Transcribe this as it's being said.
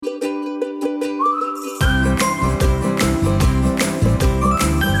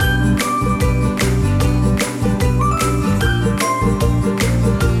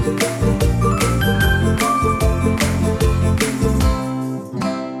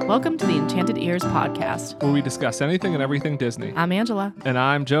Welcome to the Enchanted Ears podcast, where we discuss anything and everything Disney. I'm Angela. And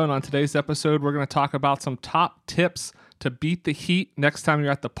I'm Joe, and on today's episode, we're going to talk about some top tips to beat the heat next time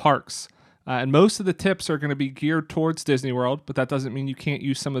you're at the parks. And most of the tips are going to be geared towards Disney World, but that doesn't mean you can't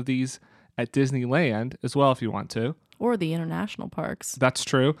use some of these at Disneyland as well if you want to. Or the international parks. That's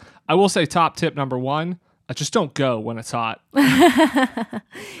true. I will say top tip number one, just don't go when it's hot.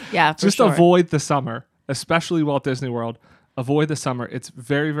 Yeah, for Just sure. avoid the summer, especially Walt Disney World. Avoid the summer. It's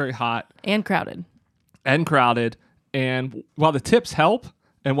very, very hot. And crowded. And while the tips help,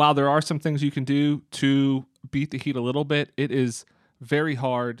 and while there are some things you can do to beat the heat a little bit, it is very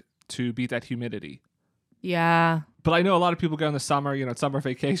hard to beat that humidity. Yeah. But I know a lot of people go in the summer, it's summer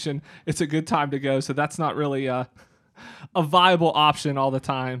vacation. It's a good time to go. So that's not really a viable option all the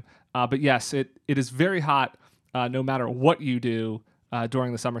time. But yes, it is very hot no matter what you do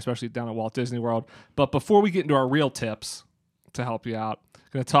during the summer, especially down at Walt Disney World. But before we get into our real tips to help you out, I'm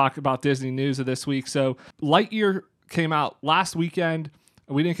going to talk about Disney news of this week. So Lightyear came out last weekend.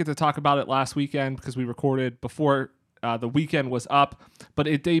 We didn't get to talk about it last weekend because we recorded before the weekend was up, but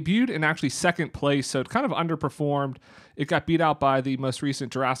it debuted in actually second place, so it kind of underperformed. It got beat out by the most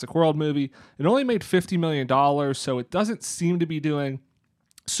recent Jurassic World movie. It only made $50 million, so it doesn't seem to be doing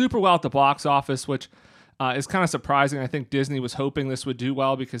super well at the box office, which is kind of surprising. I think Disney was hoping this would do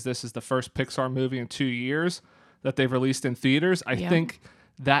well because this is the first Pixar movie in 2 years that they've released in theaters. I think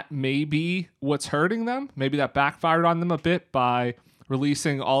that may be what's hurting them. Maybe that backfired on them a bit by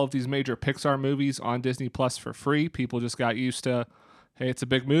releasing all of these major Pixar movies on Disney Plus for free. People just got used to, hey, it's a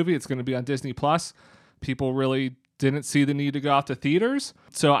big movie, it's going to be on Disney Plus. People really didn't see the need to go out to theaters.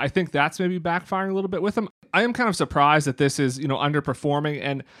 So I think that's maybe backfiring a little bit with them. I am kind of surprised that this is, underperforming,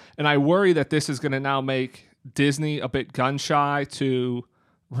 and I worry that this is going to now make Disney a bit gun shy to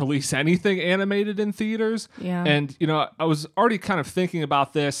release anything animated in theaters. Yeah. And, I was already kind of thinking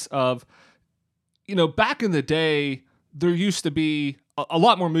about this of, back in the day, there used to be a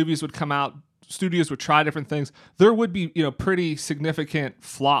lot more movies would come out. Studios would try different things. There would be, pretty significant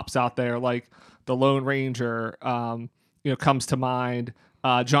flops out there, like The Lone Ranger, comes to mind.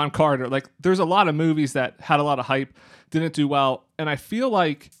 John Carter. Like, there's a lot of movies that had a lot of hype, didn't do well, and I feel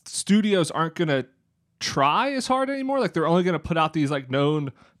like studios aren't going to try as hard anymore. Like, they're only going to put out these like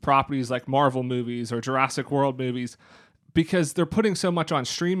known properties like Marvel movies or Jurassic World movies because they're putting so much on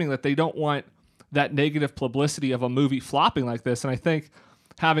streaming that they don't want that negative publicity of a movie flopping like this. And I think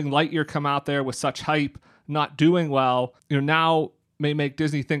having Lightyear come out there with such hype, not doing well, now may make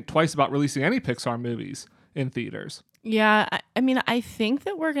Disney think twice about releasing any Pixar movies in theaters. Yeah. I think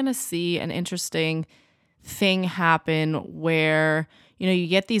that we're going to see an interesting thing happen where, you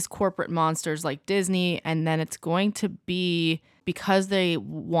get these corporate monsters like Disney, and then it's going to be, because they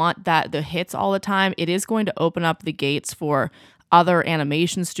want the hits all the time, it is going to open up the gates for other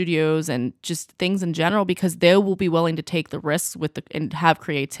animation studios and just things in general, because they will be willing to take the risks and have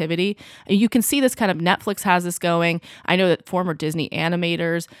creativity. And you can see this kind of, Netflix has this going. I know that former Disney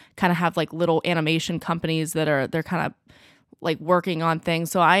animators kind of have like little animation companies they're kind of like working on things.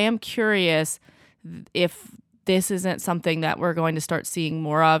 So I am curious if this isn't something that we're going to start seeing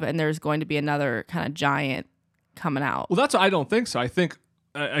more of, and there's going to be another kind of giant coming out. Well, I don't think so. I think,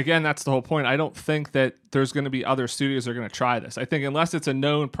 again, that's the whole point. I don't think that there's going to be other studios that are going to try this. I think unless it's a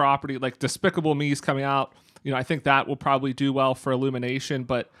known property, like Despicable Me is coming out, I think that will probably do well for Illumination.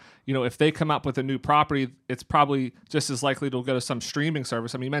 But, if they come up with a new property, it's probably just as likely to go to some streaming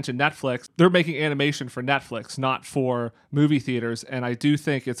service. I mean, you mentioned Netflix. They're making animation for Netflix, not for movie theaters. And I do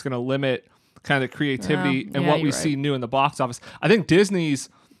think it's going to limit kind of creativity and what we see new in the box office. I think Disney's...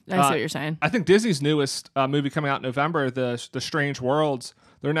 I see what you're saying. I think Disney's newest movie coming out in November, the Strange Worlds,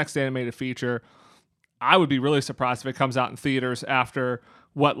 their next animated feature, I would be really surprised if it comes out in theaters after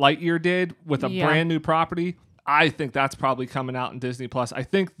what Lightyear did with a brand new property. I think that's probably coming out in Disney Plus. I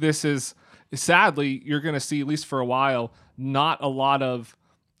think this is, sadly, you're going to see, at least for a while, not a lot of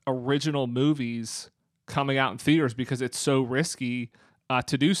original movies coming out in theaters because it's so risky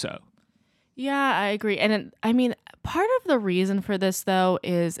to do so. Yeah, I agree. And part of the reason for this, though,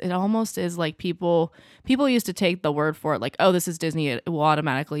 is it almost is like people used to take the word for it, like, oh, this is Disney, it will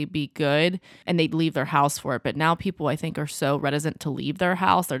automatically be good, and they'd leave their house for it. But now people, I think, are so reticent to leave their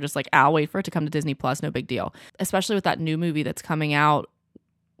house. They're just like, I'll wait for it to come to Disney Plus, no big deal. Especially with that new movie that's coming out.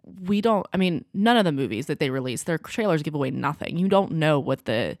 None of the movies that they release, their trailers give away nothing. You don't know what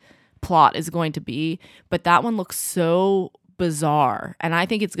the plot is going to be, but that one looks so bizarre, and I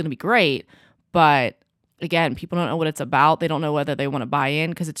think it's going to be great. But again, people don't know what it's about. They don't know whether they want to buy in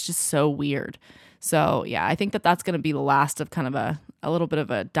because it's just so weird. So yeah, I think that that's going to be the last of kind of a little bit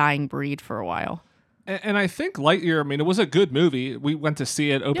of a dying breed for a while. And I think Lightyear, I mean, it was a good movie. We went to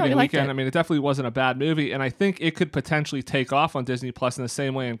see it opening liked weekend. it. I mean, it definitely wasn't a bad movie. And I think it could potentially take off on Disney Plus in the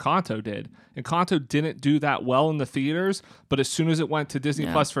same way Encanto did. Encanto didn't do that well in the theaters, but as soon as it went to Disney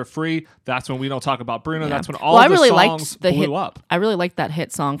Plus for free, that's when We Don't Talk About Bruno. Yeah. That's when all the songs blew up. I really liked that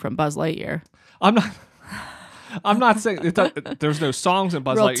hit song from Buzz Lightyear. I'm not saying there's no songs in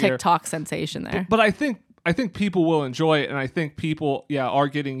Buzz Real Lightyear. TikTok sensation there. But I think people will enjoy it, and I think people, are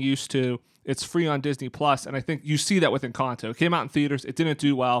getting used to it's free on Disney Plus, and I think you see that with Encanto. It came out in theaters, it didn't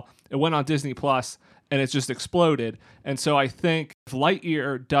do well. It went on Disney Plus, and it just exploded. And so I think if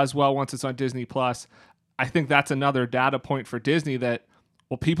Lightyear does well once it's on Disney Plus, I think that's another data point for Disney that,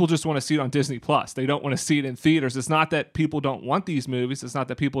 well, people just want to see it on Disney Plus. They don't want to see it in theaters. It's not that people don't want these movies. It's not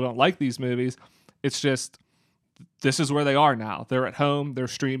that people don't like these movies. It's just this is where they are now. They're at home, they're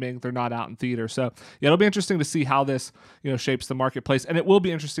streaming, they're not out in theater. So it'll be interesting to see how this, shapes the marketplace. And it will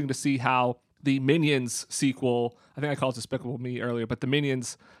be interesting to see how the Minions sequel, I think I called it Despicable Me earlier, but the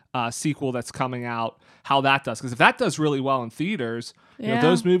Minions sequel that's coming out, how that does. Because if that does really well in theaters,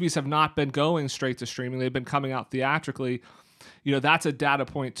 those movies have not been going straight to streaming. They've been coming out theatrically. That's a data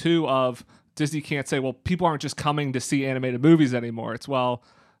point too of Disney can't say, well, people aren't just coming to see animated movies anymore. It's, well,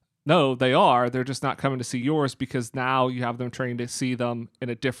 no, they are. They're just not coming to see yours because now you have them trained to see them in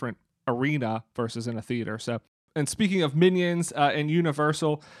a different arena versus in a theater. So, and speaking of Minions and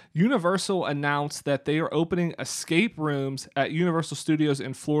Universal announced that they are opening escape rooms at Universal Studios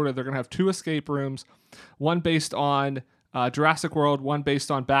in Florida. They're going to have 2 escape rooms, one based on Jurassic World, one based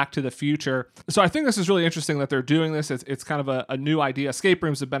on Back to the Future. So I think this is really interesting that they're doing this. It's kind of a new idea. Escape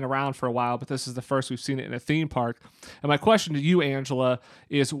rooms have been around for a while, but this is the first we've seen it in a theme park. And my question to you, Angela,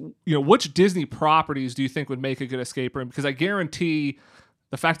 is which Disney properties do you think would make a good escape room? Because I guarantee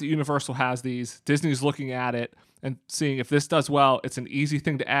the fact that Universal has these, Disney's looking at it and seeing if this does well, it's an easy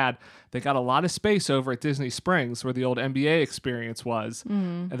thing to add. They got a lot of space over at Disney Springs where the old NBA experience was.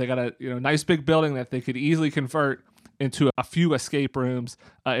 And they got a nice big building that they could easily convert into a few escape rooms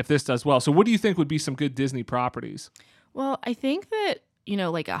if this does well. So what do you think would be some good Disney properties? Well, I think that,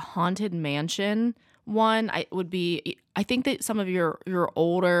 like a Haunted Mansion one, I think that some of your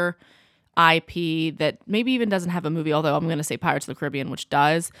older IP that maybe even doesn't have a movie, although I'm going to say Pirates of the Caribbean, which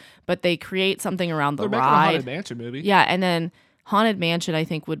does, but they create something around the They're ride. making a Haunted Mansion movie. Yeah, and then Haunted Mansion, I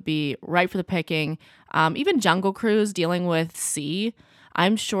think, would be right for the picking. Even Jungle Cruise dealing with sea,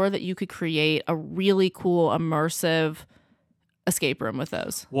 I'm sure that you could create a really cool, immersive escape room with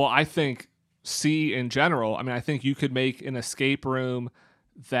those. Well, I think sea in general, I think you could make an escape room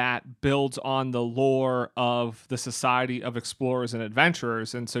that builds on the lore of the Society of Explorers and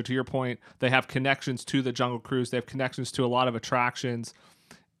Adventurers. And so to your point, they have connections to the Jungle Cruise. They have connections to a lot of attractions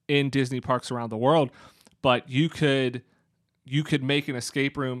in Disney parks around the world. But you could make an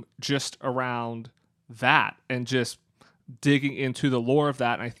escape room just around that and just digging into the lore of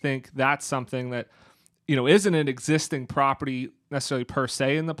that. And I think that's something that, isn't an existing property necessarily per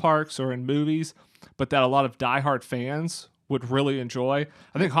se in the parks or in movies, but that a lot of diehard fans would really enjoy.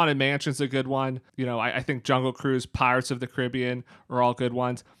 I think Haunted Mansion's a good one. I think Jungle Cruise, Pirates of the Caribbean are all good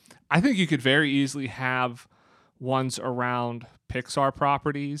ones. I think you could very easily have ones around Pixar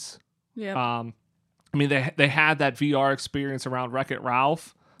properties. Yeah. They had that VR experience around Wreck-It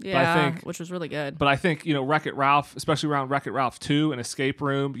Ralph. Yeah, which was really good. But I think, Wreck-It Ralph, especially around Wreck-It Ralph 2, an escape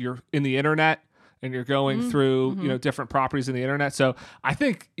room, you're in the internet and you're going through, different properties in the internet. So I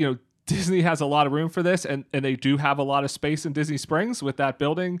think, Disney has a lot of room for this, and they do have a lot of space in Disney Springs with that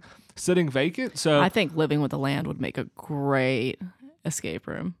building sitting vacant. So I think Living with the Land would make a great escape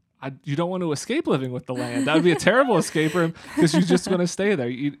room. You don't want to escape Living with the Land. That would be a terrible escape room because you just want to stay there.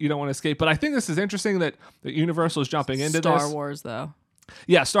 You don't want to escape. But I think this is interesting that Universal is jumping into Star this. Star Wars, though.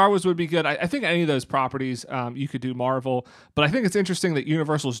 Yeah, Star Wars would be good. I think any of those properties, you could do Marvel. But I think it's interesting that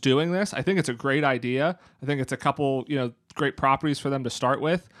Universal's doing this. I think it's a great idea. I think it's a couple, great properties for them to start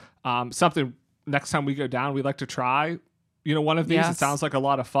with. Something next time we go down, we'd like to try, one of these. Yes. It sounds like a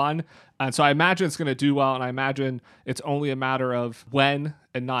lot of fun. And so I imagine it's going to do well. And I imagine it's only a matter of when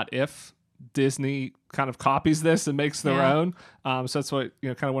and not if Disney kind of copies this and makes their own. So that's what,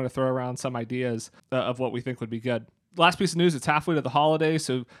 kind of want to throw around some ideas of what we think would be good. Last piece of news, it's halfway to the holidays,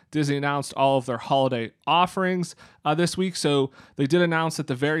 so Disney announced all of their holiday offerings this week. So they did announce that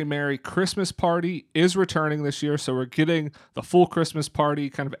the Very Merry Christmas Party is returning this year, so we're getting the full Christmas party,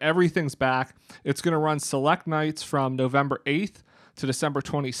 kind of everything's back. It's going to run select nights from November 8th to December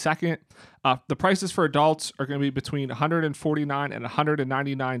 22nd. The prices for adults are going to be between $149 and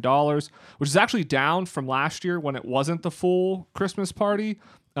 $199, which is actually down from last year when it wasn't the full Christmas party.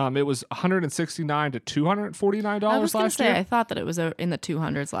 It was $169 to $249 I was going to last say, year. I thought that it was in the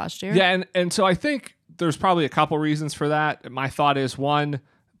 200s last year. Yeah, and so I think there's probably a couple reasons for that. My thought is, one,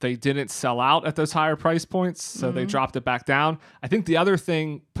 they didn't sell out at those higher price points, so they dropped it back down. I think the other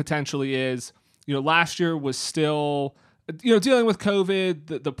thing potentially is, last year was still, dealing with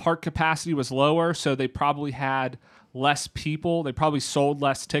COVID, the park capacity was lower, so they probably had less people. They probably sold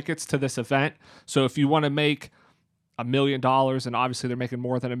less tickets to this event. So if you want to make $1 million, and obviously they're making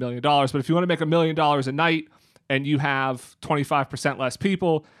more than $1 million, but if you want to make $1 million a night and you have 25% less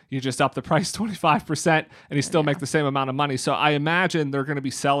people, you just up the price 25% and you still make the same amount of money. So I imagine they're going to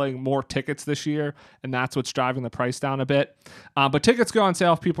be selling more tickets this year, and that's what's driving the price down a bit. But tickets go on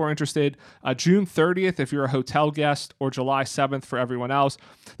sale if people are interested. June 30th if you're a hotel guest, or July 7th for everyone else.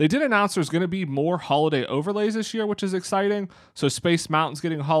 They did announce there's going to be more holiday overlays this year, which is exciting. So Space Mountain's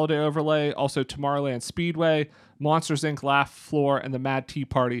getting a holiday overlay, also Tomorrowland Speedway, Monsters Inc. Laugh Floor, and the Mad Tea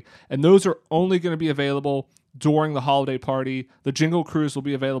Party. And those are only going to be available during the holiday party. The Jingle Cruise will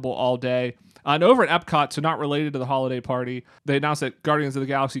be available all day. And over at Epcot, so not related to the holiday party, they announced that Guardians of the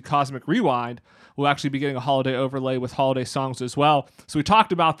Galaxy Cosmic Rewind will actually be getting a holiday overlay with holiday songs as well. So we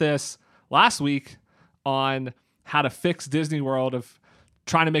talked about this last week on how to fix Disney World, of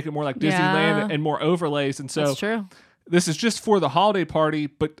trying to make it more like Disneyland and more overlays. And so That's true. this is just for the holiday party,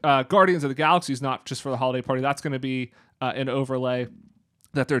 but Guardians of the Galaxy is not just for the holiday party. That's going to be an overlay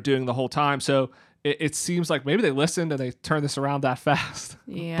that they're doing the whole time. So it seems like maybe they listened and they turned this around that fast.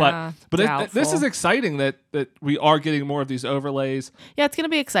 Yeah, but this is exciting that we are getting more of these overlays. Yeah, it's going to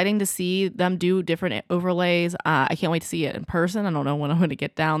be exciting to see them do different overlays. I can't wait to see it in person. I don't know when I'm going to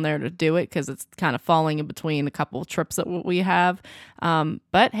get down there to do it, because it's kind of falling in between a couple of trips that we have.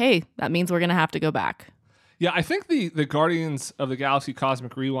 But hey, that means we're going to have to go back. Yeah, I think the Guardians of the Galaxy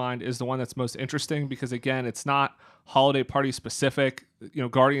Cosmic Rewind is the one that's most interesting, because again, it's not holiday party specific.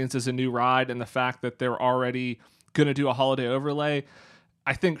 Guardians is a new ride, and the fact that they're already going to do a holiday overlay,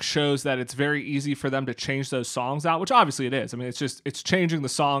 I think shows that it's very easy for them to change those songs out, which obviously it is. I mean, it's changing the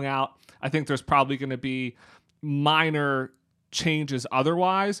song out. I think there's probably going to be minor changes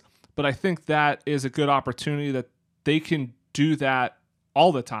otherwise, but I think that is a good opportunity that they can do that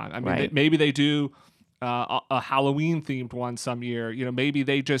all the time. I mean, maybe they do a Halloween themed one some year. Maybe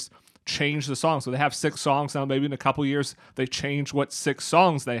they just change the song. So they have 6 songs now. Maybe in a couple years they change what 6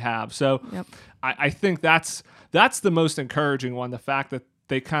 songs they have. So I think that's the most encouraging one. The fact that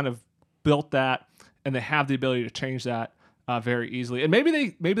they kind of built that and they have the ability to change that very easily. And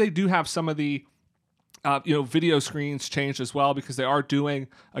maybe they do have some of the video screens changed as well, because they are doing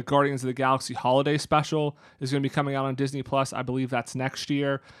a Guardians of the Galaxy holiday special is going to be coming out on Disney Plus. I believe that's next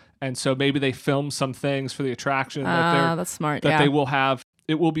year. And so maybe they film some things for the attraction that's smart. They will have.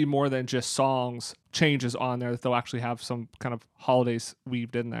 It will be more than just songs changes on there, that they'll actually have some kind of holidays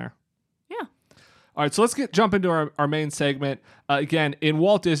weaved in there. Yeah. All right, so let's jump into our main segment. Again, in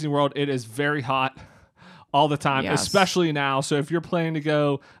Walt Disney World, it is very hot all the time, especially now. So if you're planning to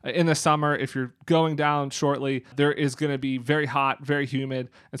go in the summer, if you're going down shortly, there is going to be very hot, very humid.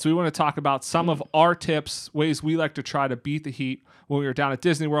 And so we want to talk about some of our tips, ways we like to try to beat the heat when we were down at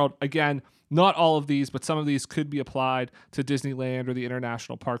Disney World. Again, not all of these, but some of these could be applied to Disneyland or the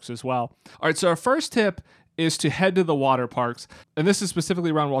international parks as well. All right, so our first tip is to head to the water parks. And this is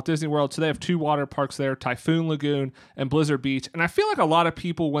specifically around Walt Disney World. So they have 2 water parks there, Typhoon Lagoon and Blizzard Beach. And I feel like a lot of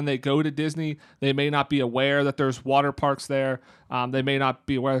people, when they go to Disney, they may not be aware that there's water parks there. They may not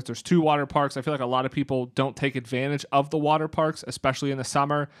be aware that there's 2 water parks. I feel like a lot of people don't take advantage of the water parks, especially in the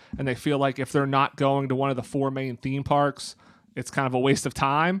summer. And they feel like if they're not going to one of the 4 main theme parks, it's kind of a waste of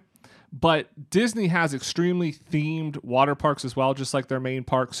time. But Disney has extremely themed water parks as well, just like their main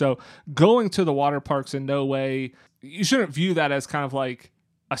park. So going to the water parks in no way, you shouldn't view that as kind of like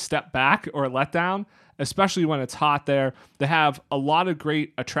a step back or a letdown, especially when it's hot there. They have a lot of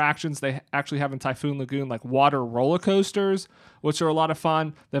great attractions. They actually have in Typhoon Lagoon like water roller coasters, which are a lot of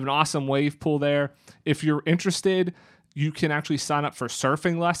fun. They have an awesome wave pool there. If you're interested, you can actually sign up for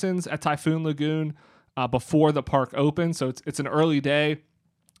surfing lessons at Typhoon Lagoon before the park opens. So it's an early day,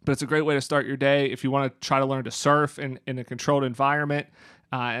 but it's a great way to start your day if you want to try to learn to surf in a controlled environment.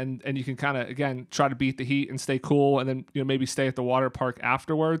 And you can kind of, again, try to beat the heat and stay cool, and then maybe stay at the water park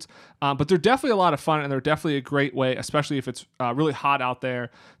afterwards. But they're definitely a lot of fun, and they're definitely a great way, especially if it's really hot out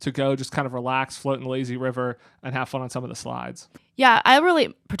there, to go just kind of relax, float in the lazy river, and have fun on some of the slides. Yeah, I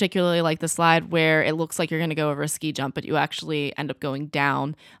really particularly like the slide where it looks like you're going to go over a ski jump, but you actually end up going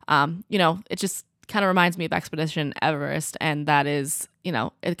down. It just kind of reminds me of Expedition Everest, and that is,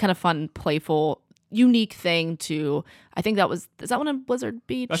 a kind of fun, playful unique thing to, I think is that one in Blizzard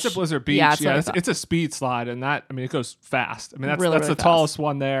Beach? That's at Blizzard Beach. Yeah, it's a speed slide, and that, I mean, it goes fast. I mean, that's Really, that's really the fast. tallest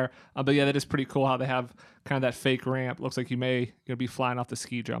one there. But yeah, that is pretty cool how they have kind of that fake ramp. Looks like you may be flying off the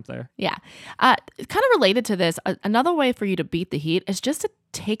ski jump there. Yeah. Kind of related to this, another way for you to beat the heat is just to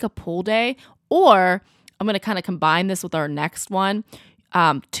take a pool day, or I'm going to kind of combine this with our next one,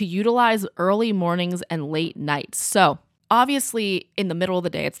 to utilize early mornings and late nights. So obviously, in the middle of the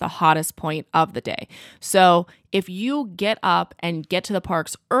day, it's the hottest point of the day. So if you get up and get to the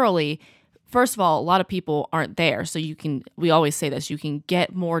parks early, first of all, a lot of people aren't there. So we always say this, you can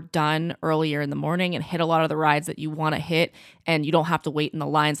get more done earlier in the morning and hit a lot of the rides that you want to hit, and you don't have to wait in the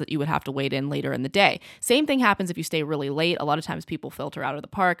lines that you would have to wait in later in the day. Same thing happens if you stay really late. A lot of times people filter out of the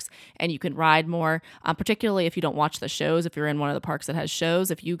parks and you can ride more, particularly if you don't watch the shows. If you're in one of the parks that has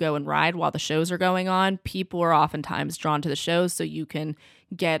shows, if you go and ride while the shows are going on, people are oftentimes drawn to the shows, so you can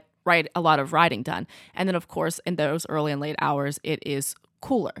get a lot of riding done. And then, of course, in those early and late hours, it is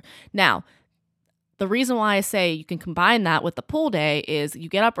cooler. Now, the reason why I say you can combine that with the pool day is you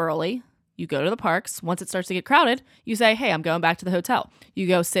get up early, you go to the parks. Once it starts to get crowded, you say, hey, I'm going back to the hotel. You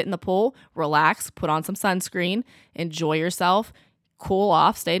go sit in the pool, relax, put on some sunscreen, enjoy yourself, cool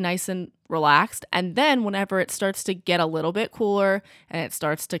off, stay nice and relaxed. And then whenever it starts to get a little bit cooler and it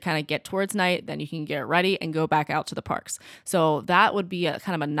starts to kind of get towards night, then you can get ready and go back out to the parks. So that would be a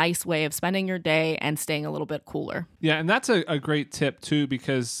kind of a nice way of spending your day and staying a little bit cooler. Yeah, and that's a great tip too,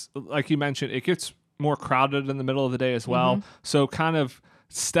 because like you mentioned, it gets more crowded in the middle of the day as well. Mm-hmm. So kind of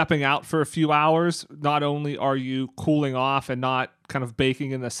stepping out for a few hours, not only are you cooling off and not kind of baking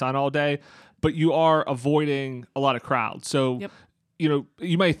in the sun all day, but you are avoiding a lot of crowds. So, Yep.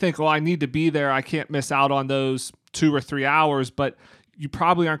 You may think, I need to be there. I can't miss out on those 2 or 3 hours, but you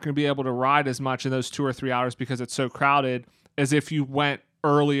probably aren't going to be able to ride as much in those 2 or 3 hours because it's so crowded as if you went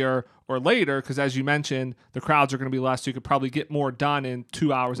earlier or later, because as you mentioned, the crowds are going to be less, so you could probably get more done in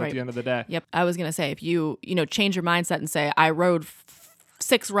 2 hours at the end of the day. Yep. I was going to say, if you change your mindset and say, I rode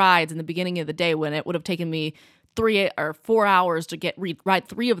 6 rides in the beginning of the day when it would have taken me 3 or 4 hours to ride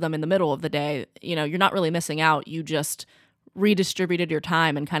 3 of them in the middle of the day, you're not really missing out. You just redistributed your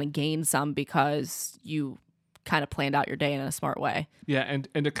time and kind of gained some because you kind of planned out your day in a smart way. Yeah, and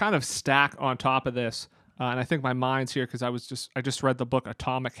to kind of stack on top of this, and I think my mind's here because I just read the book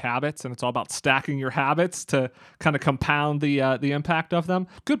Atomic Habits, and it's all about stacking your habits to kind of compound the impact of them.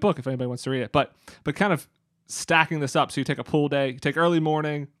 Good book if anybody wants to read it. But kind of stacking this up. So you take a pool day, you take early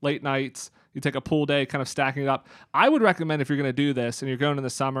morning, late nights, you take a pool day, kind of stacking it up. I would recommend if you're going to do this and you're going in the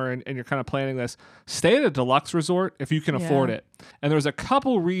summer and you're kind of planning this, stay at a deluxe resort if you can afford it. And there's a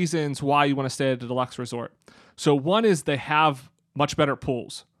couple reasons why you want to stay at a deluxe resort. So one is they have much better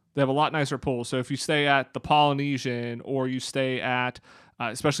pools. They have a lot nicer pools. So if you stay at the Polynesian or you stay at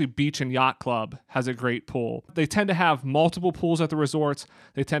especially Beach and Yacht Club has a great pool. They tend to have multiple pools at the resorts.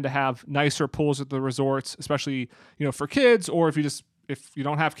 They tend to have nicer pools at the resorts, especially for kids, or if you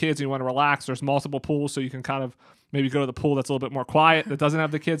don't have kids and you want to relax, there's multiple pools, so you can kind of maybe go to the pool that's a little bit more quiet that doesn't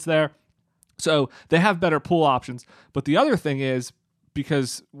have the kids there. So they have better pool options. But the other thing is,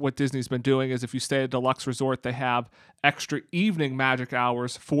 because what Disney's been doing is if you stay at a deluxe resort, they have extra evening magic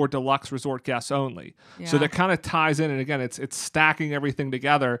hours for deluxe resort guests only. Yeah. So that kind of ties in. And again, it's stacking everything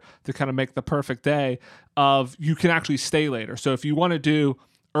together to kind of make the perfect day of you can actually stay later. So if you want to do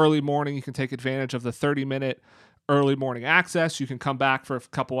early morning, you can take advantage of the 30-minute early morning access. You can come back for a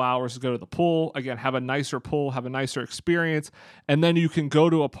couple hours to go to the pool. Again, have a nicer pool, have a nicer experience. And then you can go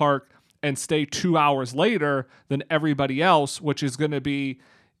to a park and stay 2 hours later than everybody else, which is going to be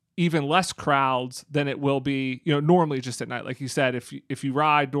even less crowds than it will be, normally just at night. Like you said, if you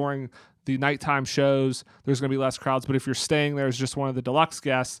ride during the nighttime shows, there's going to be less crowds. But if you're staying there as just one of the deluxe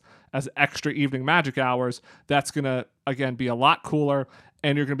guests as extra evening magic hours, that's going to, again, be a lot cooler.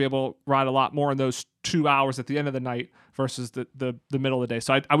 And you're going to be able to ride a lot more in those 2 hours at the end of the night versus the middle of the day.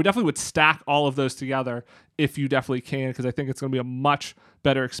 So I would definitely stack all of those together if you definitely can, because I think it's going to be a much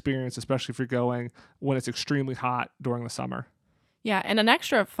better experience, especially if you're going when it's extremely hot during the summer. Yeah, and an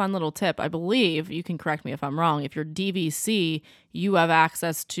extra fun little tip, I believe, you can correct me if I'm wrong, if you're DVC, you have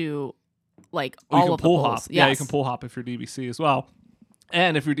access to all of the pools. Hop. Yes. Yeah, you can pool hop if you're DVC as well.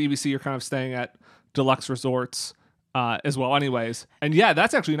 And if you're DVC, you're kind of staying at deluxe resorts as well anyways. And yeah,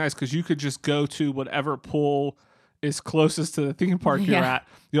 that's actually nice because you could just go to whatever pool is closest to the theme park you're at.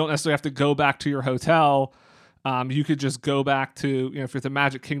 You don't necessarily have to go back to your hotel You could just go back to, if you're at the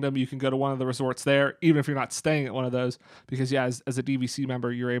Magic Kingdom, you can go to one of the resorts there, even if you're not staying at one of those, because as a DVC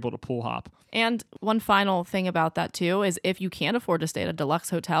member, you're able to pool hop. And one final thing about that too is if you can't afford to stay at a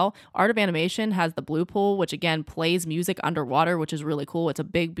deluxe hotel, Art of Animation has the Blue Pool, which again plays music underwater, which is really cool. It's a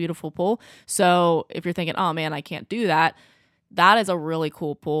big, beautiful pool. So if you're thinking, oh man, I can't do that, that is a really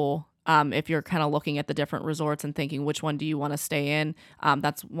cool pool. If you're kind of looking at the different resorts and thinking which one do you want to stay in,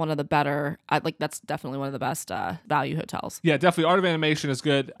 that's one of the better, that's definitely one of the best value hotels. Yeah, definitely. Art of Animation is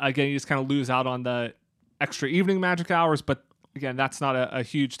good. Again, you just kind of lose out on the extra evening magic hours, but again, that's not a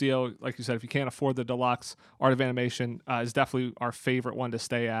huge deal. Like you said, if you can't afford the deluxe, Art of Animation is definitely our favorite one to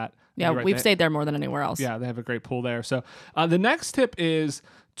stay at. Yeah, we've stayed there more than anywhere else. Yeah, they have a great pool there. So the next tip is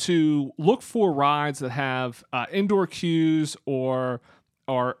to look for rides that have indoor queues or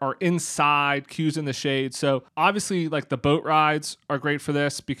inside queues in the shade. So obviously, like the boat rides are great for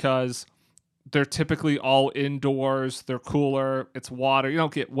this because they're typically all indoors. They're cooler. It's water. You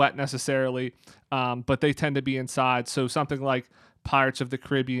don't get wet necessarily, but they tend to be inside. So something like Pirates of the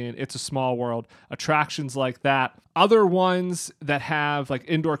Caribbean, It's a Small World, attractions like that. Other ones that have like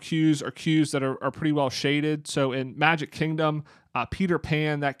indoor queues or queues that are pretty well shaded. So in Magic Kingdom, Peter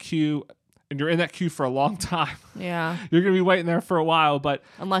Pan, that queue, and you're in that queue for a long time. Yeah. You're going to be waiting there for a while, but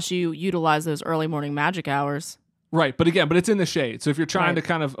unless you utilize those early morning magic hours. Right, but it's in the shade. So if you're trying to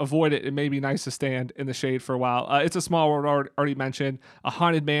kind of avoid it, it may be nice to stand in the shade for a while. It's a Small World, already mentioned. A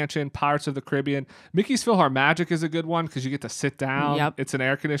Haunted Mansion, Pirates of the Caribbean. Mickey's PhilharMagic is a good one because you get to sit down. Yep. It's an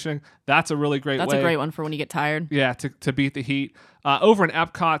air conditioning. That's a really great That's a great one for when you get tired. Yeah, to beat the heat. Over in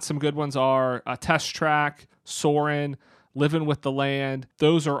Epcot, some good ones are Test Track, Soarin', Living with the Land.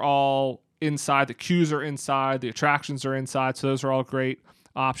 Those are all inside. The queues are inside. The attractions are inside. So those are all great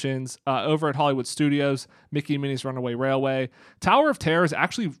options. Over at Hollywood Studios, Mickey and Minnie's Runaway Railway. Tower of Terror is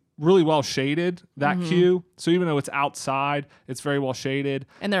actually really well shaded, that queue. So even though it's outside, it's very well shaded.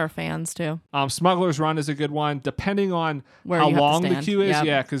 And there are fans too. Smuggler's Run is a good one, depending on where how long the queue is. Yep.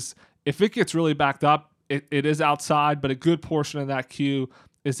 Yeah, because if it gets really backed up, it is outside, but a good portion of that queue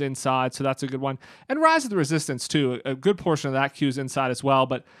is inside, so that's a good one. And Rise of the Resistance too, a good portion of that queue is inside as well,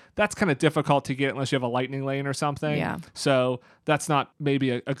 but that's kind of difficult to get unless you have a lightning lane or something. Yeah. So that's not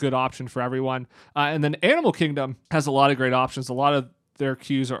maybe a good option for everyone. And then Animal Kingdom has a lot of great options. A lot of their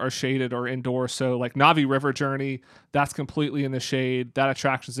queues are shaded or indoors. So like Navi River Journey, that's completely in the shade. That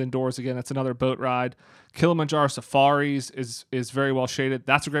attraction's indoors. Again, that's another boat ride. Kilimanjaro Safaris is very well shaded.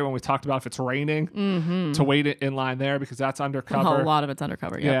 That's a great one we talked about if it's raining to wait in line there because that's undercover. A lot of it's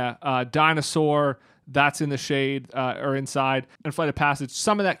undercover. Yep. Yeah. Dinosaur, that's in the shade or inside. And Flight of Passage,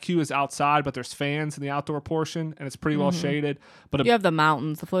 some of that queue is outside, but there's fans in the outdoor portion and it's pretty well shaded. But you have the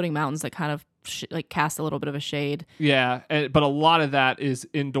mountains, the floating mountains that kind of cast a little bit of a shade. Yeah, but a lot of that is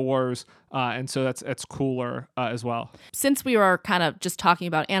indoors, and so that's cooler as well. Since we are kind of just talking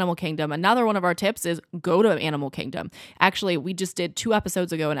about Animal Kingdom, another one of our tips is go to Animal Kingdom. Actually, we just did 2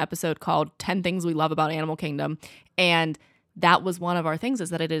 episodes ago an episode called 10 Things We Love About Animal Kingdom, and that was one of our things, is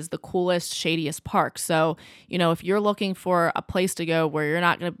that it is the coolest, shadiest park. So, if you're looking for a place to go where you're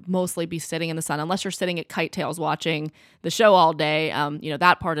not going to mostly be sitting in the sun, unless you're sitting at Kite Tails watching the show all day,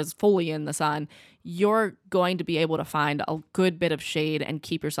 that part is fully in the sun, you're going to be able to find a good bit of shade and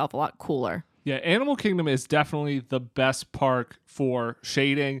keep yourself a lot cooler. Yeah, Animal Kingdom is definitely the best park for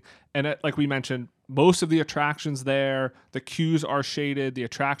shading. And like we mentioned, most of the attractions there, the queues are shaded, the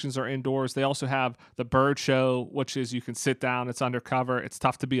attractions are indoors. They also have the bird show, which is you can sit down, it's undercover. It's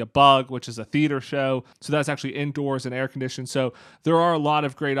Tough to Be a Bug, which is a theater show. So that's actually indoors and air conditioned. So there are a lot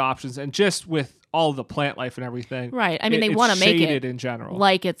of great options. And just with all the plant life and everything. Right. I mean, they want to make it in general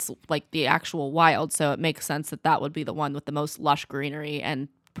like it's like the actual wild. So it makes sense that would be the one with the most lush greenery and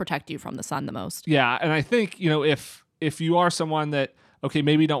protect you from the sun the most. Yeah. And I think, if you are someone that, okay,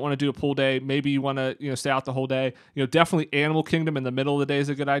 maybe you don't want to do a pool day, maybe you want to, stay out the whole day, definitely Animal Kingdom in the middle of the day is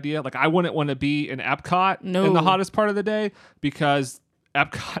a good idea. Like I wouldn't want to be in Epcot in the hottest part of the day because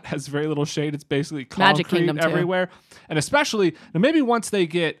Epcot has very little shade. It's basically concrete everywhere. And especially, maybe once they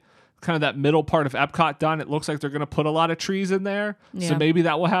get kind of that middle part of Epcot done, it looks like they're going to put a lot of trees in there. Yeah. So maybe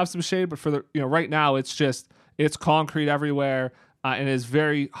that will have some shade. But for the, right now, it's concrete everywhere. And it's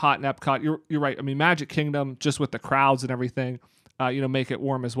very hot in Epcot. You're right. I mean, Magic Kingdom, just with the crowds and everything, make it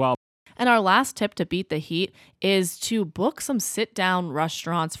warm as well. And our last tip to beat the heat is to book some sit-down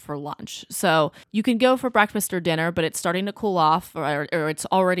restaurants for lunch. So you can go for breakfast or dinner, but it's starting to cool off, or it's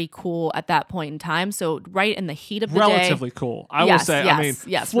already cool at that point in time. So right in the heat of the relatively day, cool. I will say.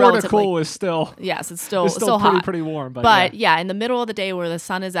 Yes, Florida relatively. Cool is still. Yes, it's still hot. Pretty warm, but yeah, in the middle of the day where the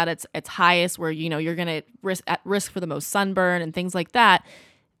sun is at its highest, where you're going to risk for the most sunburn and things like that.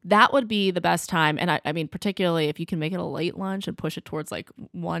 that would be the best time. And I mean, particularly if you can make it a late lunch and push it towards like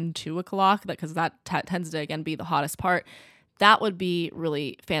 1, 2 o'clock, because that tends to, again, be the hottest part. That would be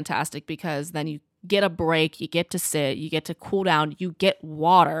really fantastic, because then you get a break, you get to sit, you get to cool down, you get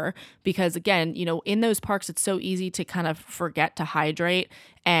water, because again, in those parks, it's so easy to kind of forget to hydrate,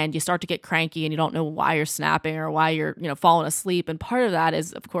 and you start to get cranky and you don't know why you're snapping or why you're, falling asleep. And part of that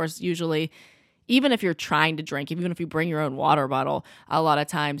is, of course, usually, even if you're trying to drink, even if you bring your own water bottle, a lot of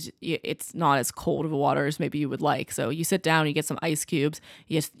times it's not as cold of a water as maybe you would like. So you sit down, you get some ice cubes,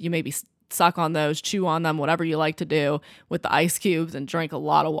 you maybe suck on those, chew on them, whatever you like to do with the ice cubes, and drink a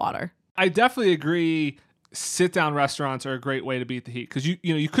lot of water. I definitely agree. Sit-down restaurants are a great way to beat the heat, because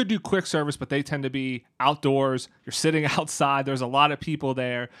you could do quick service, but they tend to be outdoors. You're sitting outside. There's a lot of people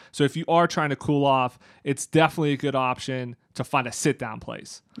there. So if you are trying to cool off, it's definitely a good option to find a sit-down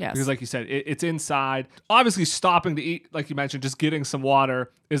place. Yes. Because like you said, it's inside. Obviously, stopping to eat, like you mentioned, just getting some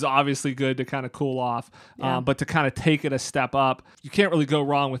water is obviously good to kind of cool off. Yeah. But to kind of take it a step up, you can't really go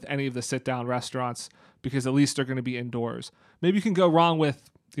wrong with any of the sit-down restaurants, because at least they're going to be indoors. Maybe you can go wrong with,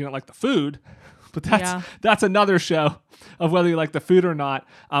 like the food. But that's another show of whether you like the food or not.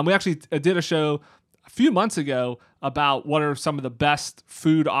 We actually did a show a few months ago about what are some of the best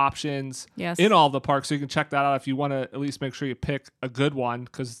food options in all the parks. So you can check that out if you want to at least make sure you pick a good one,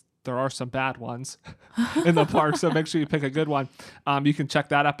 because there are some bad ones in the park. So make sure you pick a good one. You can check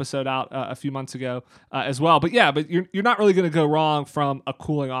that episode out a few months ago as well. But you're not really going to go wrong from a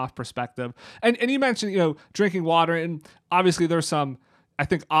cooling off perspective. And you mentioned, drinking water, and obviously there's some, I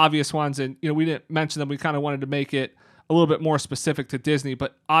think, obvious ones, and we didn't mention them. We kind of wanted to make it a little bit more specific to Disney,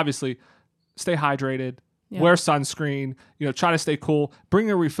 but obviously stay hydrated, wear sunscreen, try to stay cool. Bring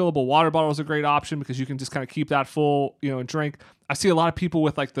a refillable water bottle is a great option, because you can just kind of keep that full, and drink. I see a lot of people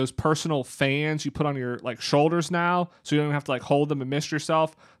with like those personal fans you put on your like shoulders now, so you don't have to like hold them and mist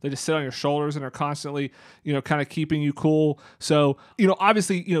yourself. They just sit on your shoulders and are constantly, kind of keeping you cool. So,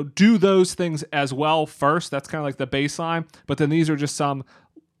 obviously, do those things as well first. That's kind of like the baseline. But then these are just some,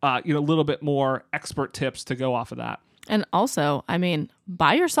 little bit more expert tips to go off of that. And also, I mean,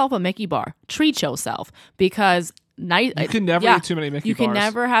 buy yourself a Mickey bar. Treat yourself, because you can never eat too many Mickey bars. You can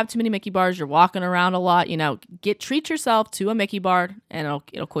never have too many Mickey bars. You're walking around a lot. Treat yourself to a Mickey bar, and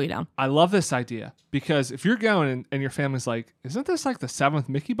it'll cool you down. I love this idea, because if you're going and your family's like, "Isn't this like the 7th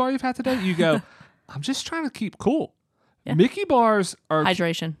Mickey bar you've had today?" You go, "I'm just trying to keep cool." Yeah. Mickey bars are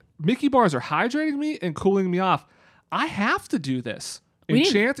hydration. Mickey bars are hydrating me and cooling me off. I have to do this.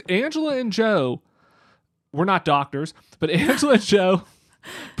 Angela and Joe, we're not doctors, but Angela and Joe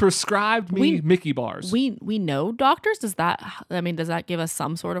prescribed me Mickey bars. We know doctors. Does that give us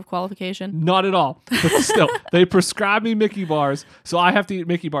some sort of qualification? Not at all. But still, they prescribed me Mickey bars, so I have to eat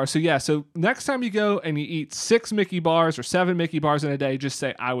Mickey bars. So next time you go and you eat 6 Mickey bars or 7 Mickey bars in a day, just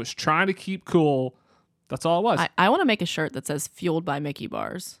say, "I was trying to keep cool." That's all it was. I want to make a shirt that says "Fueled by Mickey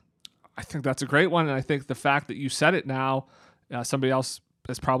bars." I think that's a great one, and I think the fact that you said it now, somebody else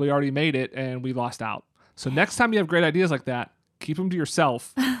has probably already made it, and we lost out. So next time you have great ideas like that, keep them to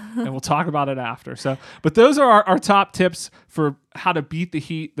yourself, and we'll talk about it after. But those are our top tips for how to beat the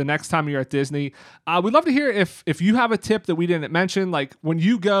heat the next time you're at Disney. We'd love to hear if you have a tip that we didn't mention, like when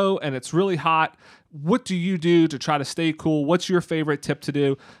you go and it's really hot, what do you do to try to stay cool? What's your favorite tip to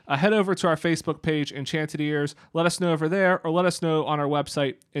do? Head over to our Facebook page, Enchanted Ears. Let us know over there, or let us know on our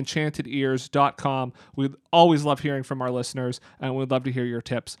website, enchantedears.com. We'd always love hearing from our listeners, and we'd love to hear your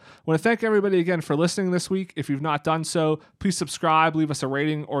tips. I want to thank everybody again for listening this week. If you've not done so, please subscribe, leave us a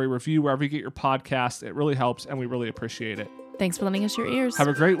rating or a review wherever you get your podcast. It really helps, and we really appreciate it. Thanks for lending us your ears. Have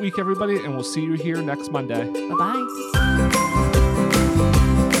a great week, everybody, and we'll see you here next Monday. Bye-bye.